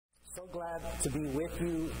So glad to be with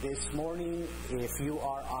you this morning. If you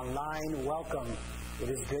are online, welcome. It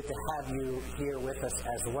is good to have you here with us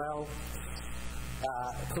as well.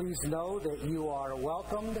 Please know that you are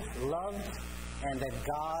welcomed, loved, and that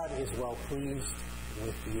God is well pleased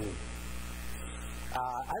with you.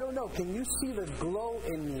 I don't know, can you see the glow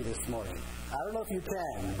in me this morning? I don't know if you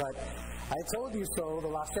can, but I told you so. The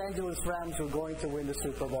Los Angeles Rams were going to win the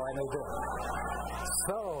Super Bowl, and they did.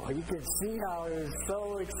 So, you can see how it was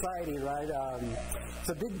so exciting, right? It's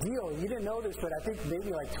a big deal. You didn't know this, but I think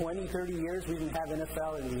maybe like 20, 30 years we didn't have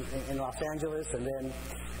NFL in Los Angeles, and then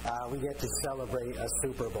we get to celebrate a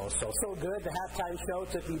Super Bowl. So good. The halftime show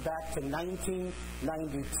took me back to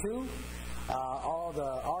 1992. All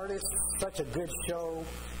the artists, such a good show,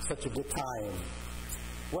 such a good time.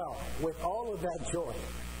 Well, with all of that joy,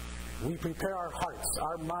 we prepare our hearts,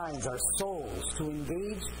 our minds, our souls to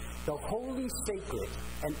engage the holy, sacred,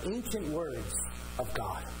 and ancient words of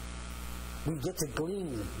God. We get to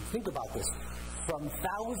glean, think about this, from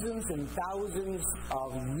thousands and thousands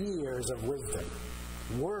of years of wisdom.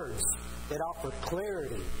 Words that offer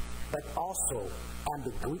clarity, but also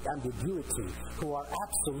ambiguity, who are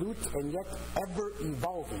absolute and yet ever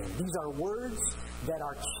evolving. These are words that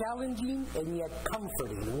are challenging and yet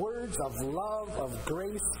comforting. Words of love, of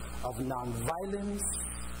grace, of nonviolence.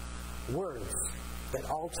 Words that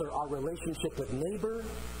alter our relationship with neighbor,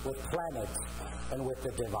 with planet, and with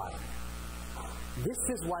the divine. This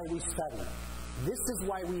is why we study. This is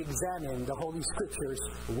why we examine the Holy Scriptures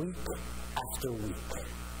week after week.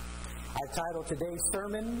 I've titled today's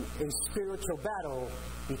sermon, A Spiritual Battle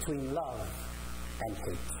Between Love and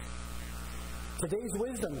Hate. Today's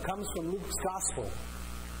wisdom comes from Luke's Gospel,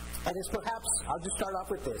 and is perhaps, I'll just start off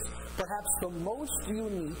with this, perhaps the most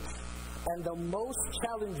unique and the most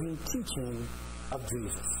challenging teaching of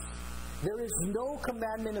Jesus. There is no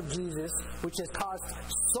commandment of Jesus which has caused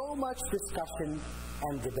so much discussion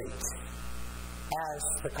and debate as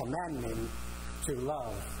the commandment to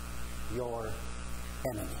love your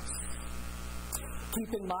enemies.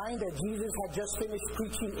 Keep in mind that Jesus had just finished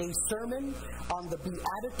preaching a sermon on the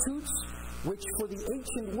Beatitudes, which for the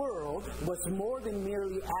ancient world was more than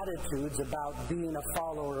merely attitudes about being a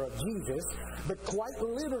follower of Jesus, but quite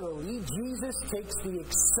literally, Jesus takes the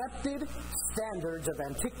accepted standards of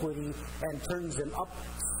antiquity and turns them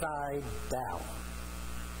upside down.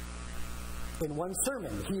 In one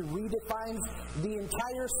sermon, he redefines the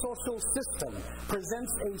entire social system,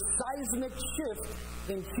 presents a seismic shift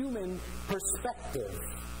in human perspective,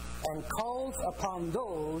 and calls upon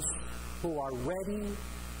those who are ready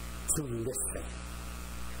to listen.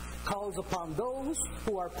 Calls upon those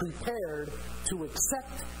who are prepared to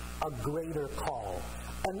accept a greater call,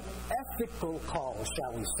 an ethical call,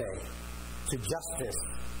 shall we say, to justice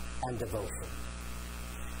and devotion.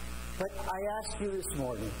 But I ask you this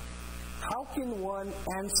morning, how can one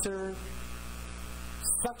answer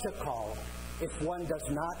such a call if one does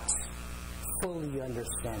not fully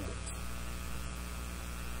understand it?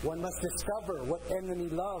 One must discover what enemy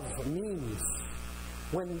love means.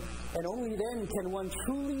 And only then can one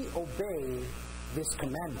truly obey this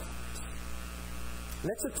commandment.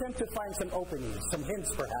 Let's attempt to find some openings, some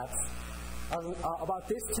hints perhaps, about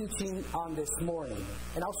this teaching on this morning.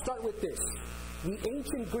 And I'll start with this. The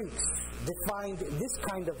ancient Greeks defined this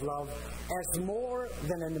kind of love as more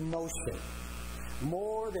than an emotion,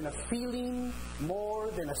 more than a feeling,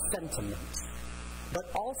 more than a sentiment, but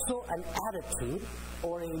also an attitude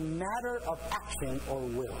or a matter of action or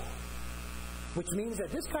will. Which means that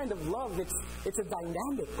this kind of love, it's a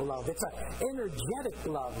dynamic love, it's an energetic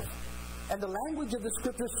love. And the language of the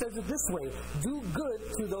Scripture says it this way: do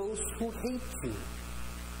good to those who hate you.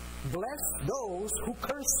 Bless those who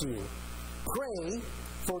curse you. Pray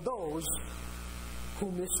for those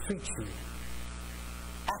who mistreat you.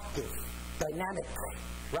 Active, dynamic,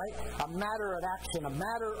 right? A matter of action, a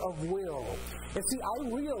matter of will. And see,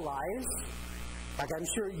 I realize, like I'm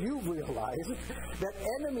sure you realize, that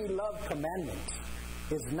enemy love commandment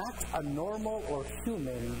is not a normal or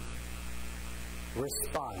human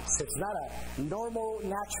response. It's not a normal,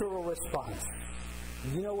 natural response.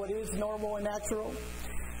 You know what is normal and natural?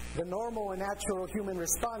 The normal and natural human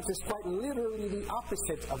response is quite literally the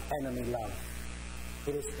opposite of enemy love.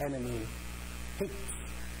 It is enemy hate.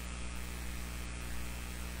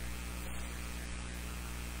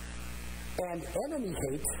 And enemy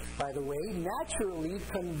hate, by the way, naturally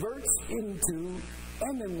converts into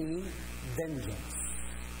enemy vengeance.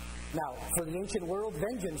 Now, for the ancient world,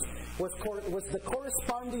 vengeance was the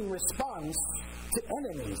corresponding response to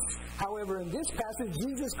enemies. However, in this passage,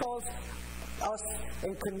 Jesus calls us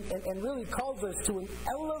and really calls us to an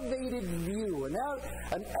elevated view,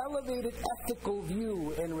 an elevated ethical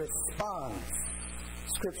view and response.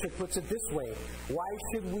 Scripture puts it this way: why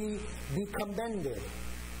should we be commended?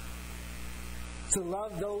 To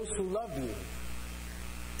love those who love you,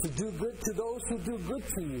 to do good to those who do good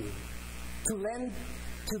to you, to lend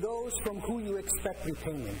to those from whom you expect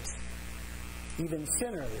repayment. Even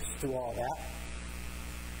sinners do all that.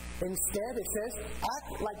 Instead, it says,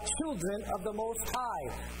 act like children of the Most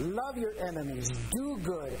High. Love your enemies. Do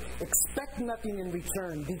good. Expect nothing in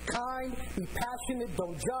return. Be kind. Be passionate.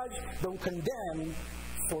 Don't judge. Don't condemn.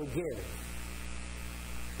 Forgive.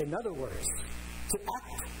 In other words, to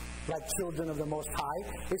act like children of the Most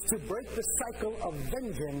High is to break the cycle of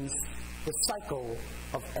vengeance, the cycle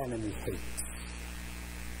of enemy hate.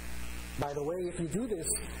 By the way, if you do this,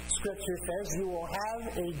 Scripture says you will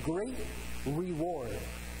have a great reward,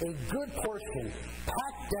 a good portion,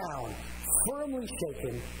 packed down, firmly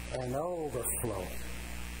shaken, and overflow.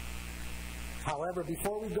 However,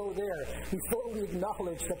 before we go there, before we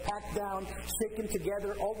acknowledge the packed down, shaken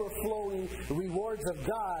together, overflowing rewards of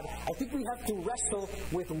God, I think we have to wrestle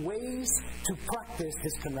with ways to practice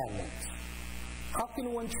this commandment. How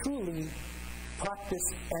can one truly practice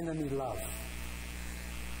enemy love?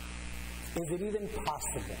 Is it even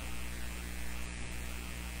possible?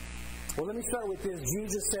 Well, let me start with this.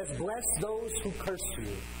 Jesus says, bless those who curse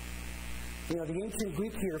you. You know, the ancient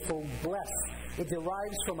Greek here for bless, it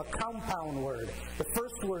derives from a compound word. The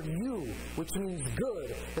first word, you, which means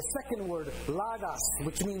good. The second word, logos,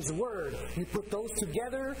 which means word. You put those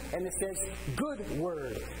together and it says good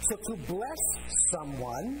word. So to bless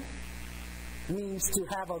someone means to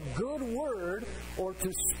have a good word or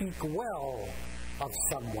to speak well of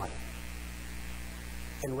someone.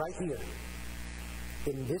 And right here,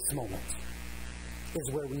 in this moment,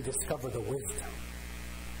 is where we discover the wisdom.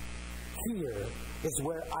 Here is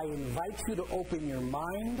where I invite you to open your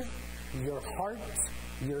mind, your heart,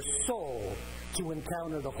 your soul to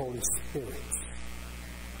encounter the Holy Spirit.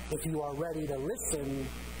 If you are ready to listen,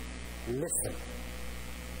 listen.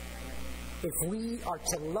 If we are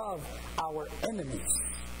to love our enemies,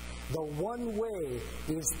 the one way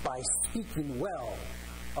is by speaking well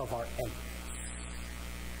of our enemies.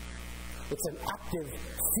 It's an active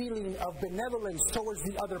feeling of benevolence towards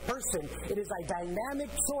the other person. It is a dynamic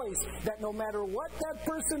choice that no matter what that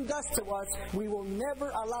person does to us, we will never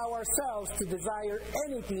allow ourselves to desire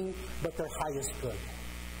anything but their highest good.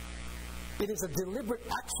 It is a deliberate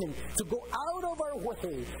action to go out of our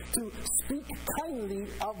way to speak kindly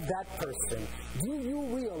of that person. Do you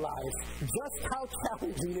realize just how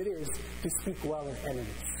challenging it is to speak well of enemies?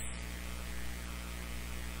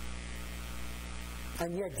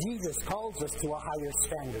 And yet Jesus calls us to a higher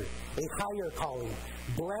standard, a higher calling.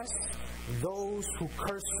 Bless those who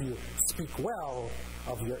curse you. Speak well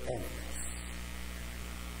of your enemies.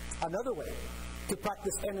 Another way to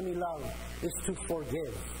practice enemy love is to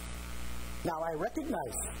forgive. Now, I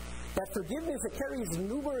recognize that forgiveness, it carries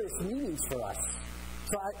numerous meanings for us.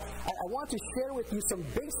 So I want to share with you some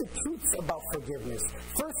basic truths about forgiveness.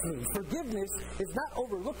 Firstly, forgiveness is not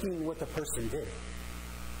overlooking what the person did.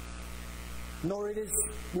 Nor is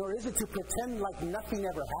it to pretend like nothing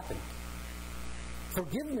ever happened.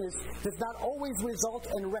 Forgiveness does not always result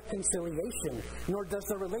in reconciliation, nor does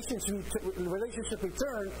the relationship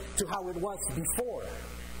return to how it was before.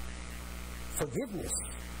 Forgiveness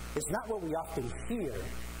is not what we often hear,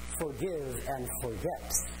 forgive and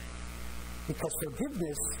forget. Because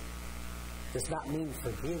forgiveness does not mean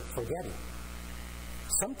forgetting.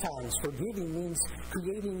 Sometimes forgiving means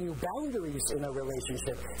creating new boundaries in a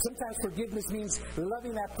relationship. Sometimes forgiveness means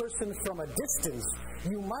loving that person from a distance.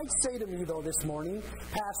 You might say to me, though, this morning,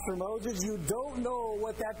 Pastor Moses, you don't know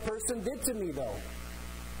what that person did to me, though.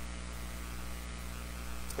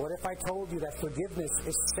 What if I told you that forgiveness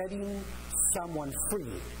is setting someone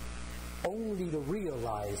free, only to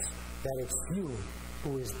realize that it's you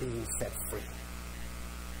who is being set free?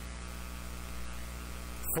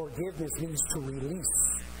 Forgiveness means to release,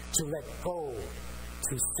 to let go,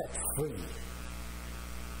 to set free.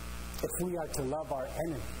 If we are to love our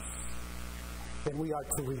enemies, then we are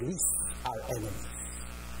to release our enemies.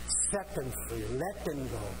 Set them free, let them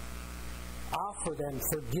go. Offer them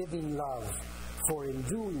forgiving love, for in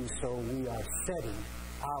doing so we are setting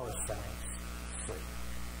ourselves free.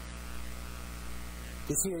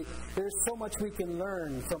 You see, there's so much we can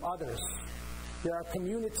learn from others. There are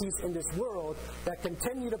communities in this world that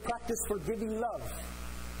continue to practice forgiving love.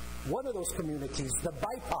 One of those communities, the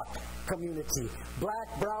BIPOC community,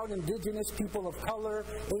 Black, Brown, Indigenous, people of color,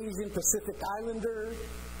 Asian, Pacific Islander.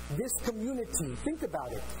 This community, think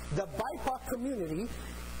about it, the BIPOC community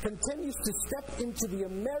continues to step into the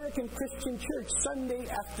American Christian church Sunday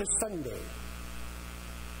after Sunday.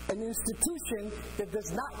 An institution that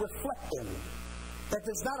does not reflect them, that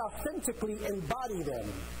does not authentically embody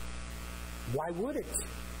them. Why would it?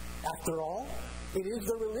 After all, it is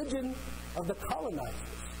the religion of the colonizers.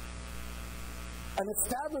 An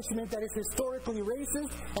establishment that is historically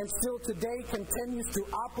racist and still today continues to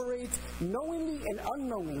operate knowingly and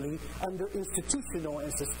unknowingly under institutional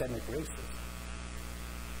and systemic racism.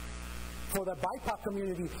 For the BIPOC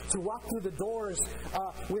community to walk through the doors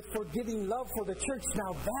with forgiving love for the church,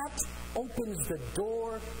 now that opens the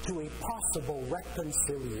door to a possible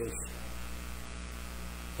reconciliation.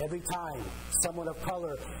 Every time someone of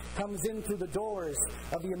color comes in through the doors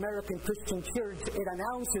of the American Christian church, it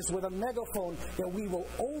announces with a megaphone that we will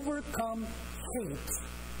overcome hate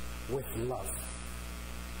with love.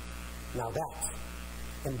 Now that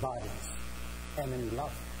embodies enemy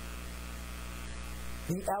love.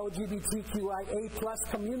 The LGBTQIA+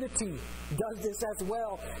 community does this as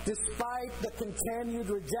well, despite the continued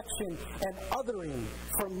rejection and othering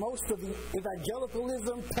from most of the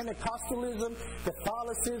evangelicalism, Pentecostalism,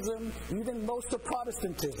 Catholicism, even most of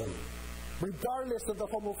Protestantism. Regardless of the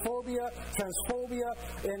homophobia, transphobia,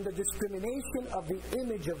 and the discrimination of the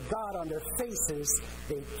image of God on their faces,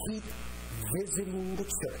 they keep visiting the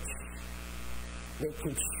church. They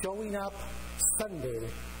keep showing up Sunday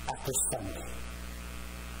after Sunday.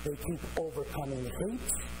 They keep overcoming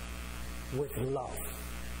hate with love,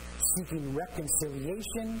 seeking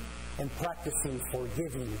reconciliation and practicing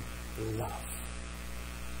forgiving love.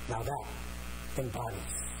 Now that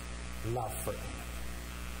embodies love for them.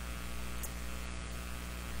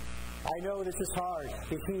 I know this is hard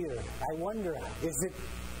to hear. I wonder,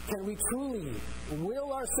 can we truly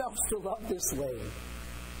will ourselves to love this way?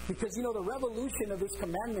 Because, the revolution of this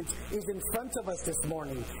commandment is in front of us this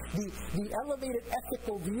morning. The elevated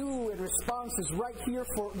ethical view and response is right here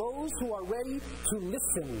for those who are ready to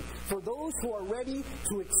listen, for those who are ready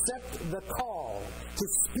to accept the call, to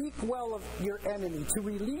speak well of your enemy, to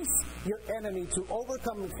release your enemy, to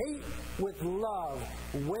overcome hate with love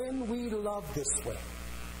when we love this way.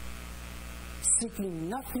 Seeking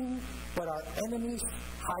nothing but our enemy's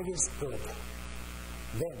highest good.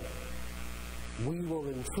 Then we will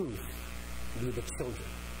in truth be the children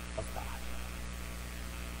of God.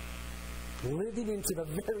 Living into the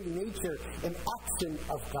very nature and action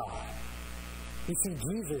of God. You see,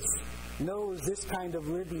 Jesus knows this kind of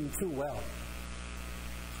living too well.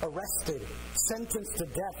 Arrested, sentenced to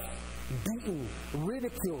death, beaten,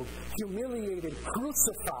 ridiculed, humiliated,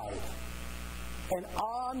 crucified. And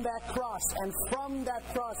on that cross, and from that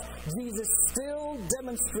cross, Jesus still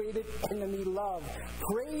demonstrated enemy love,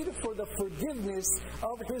 prayed for the forgiveness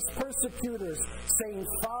of his persecutors, saying,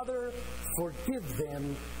 Father, forgive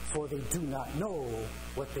them, for they do not know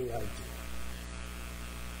what they are doing.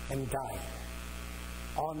 And died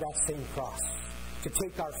on that same cross to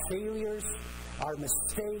take our failures, our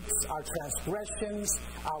mistakes, our transgressions,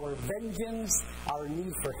 our vengeance, our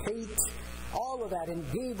need for hate, all of that, and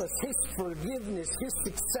gave us his forgiveness, his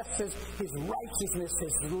successes, his righteousness,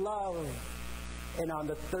 his love. And on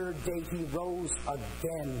the third day, he rose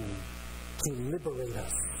again to liberate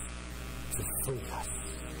us, to free us.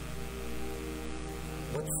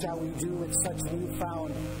 What shall we do with such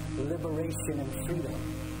newfound liberation and freedom?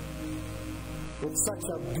 With such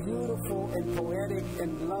a beautiful and poetic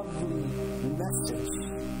and lovely message,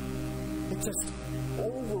 it just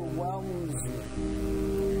overwhelms you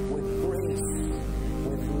with grace,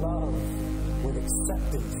 with love, with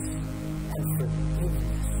acceptance, and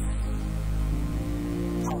forgiveness.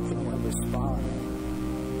 How can one respond?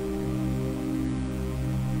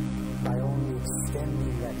 By only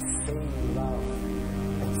extending that same love,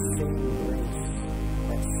 that same grace,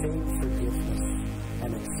 that same forgiveness,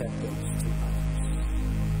 and acceptance to others.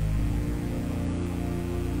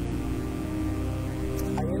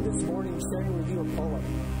 I end this morning sharing with you a poem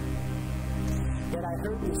that I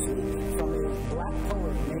heard this week from a black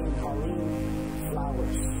poet named Halim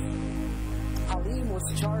Flowers. Halim was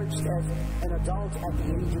charged as an adult at the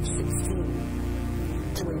age of 16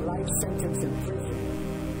 to a life sentence in prison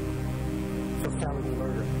for felony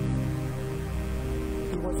murder.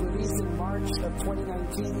 He was released in March of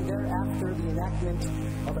 2019, thereafter the enactment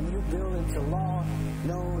of a new bill into law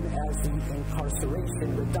known as the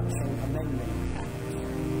Incarceration Reduction Amendment Act,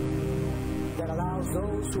 that allows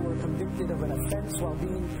those who are convicted of an offense while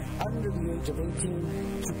being under the age of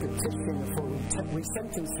 18 to petition for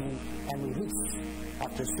resentencing and release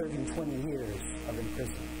after serving 20 years of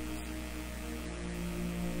imprisonment.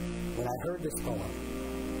 When I heard this poem,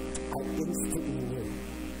 I instantly knew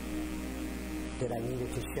that I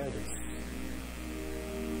needed to share this.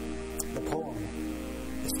 The poem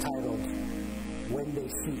is titled, When They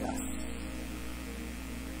See Us.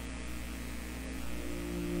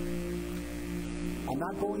 I'm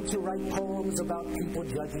not going to write poems about people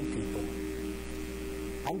judging people.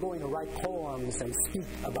 I'm going to write poems and speak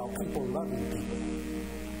about people loving people.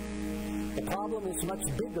 The problem is much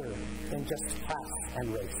bigger than just class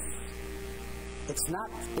and race. It's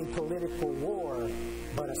not a political war,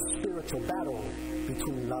 but a spiritual battle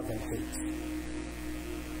between love and hate.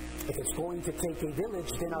 If it's going to take a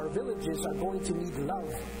village, then our villages are going to need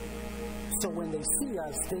love. So when they see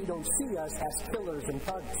us, they don't see us as killers and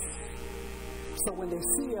thugs. So when they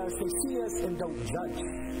see us and don't judge.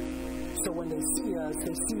 So when they see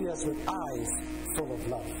us with eyes full of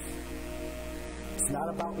love. It's not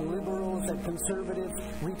about liberals and conservatives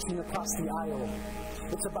reaching across the aisle.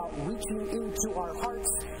 It's about reaching into our hearts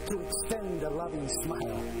to extend a loving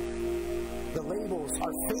smile. The labels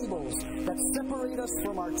are fables that separate us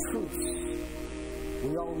from our truths.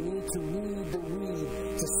 We all need to read the reed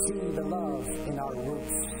to see the love in our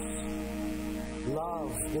roots.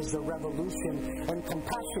 Love is the revolution, and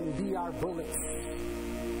compassion be our bullet.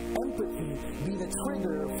 Empathy be the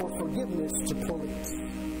trigger for forgiveness to pull it.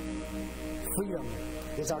 Freedom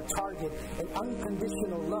is our target, and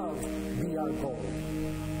unconditional love be our goal.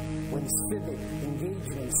 When civic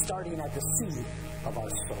engagement starting at the seat of our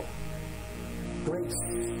soul. Grace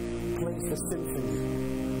plays the symphony,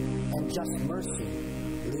 and just mercy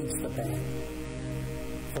leads the band.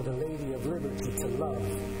 For the Lady of Liberty to love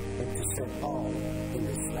and to set all in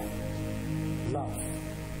this land. Love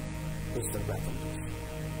is the revolution.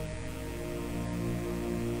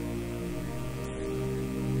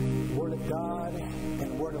 Word of God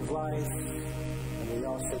and word of life, and we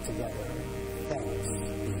all say together, thanks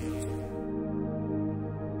be to God.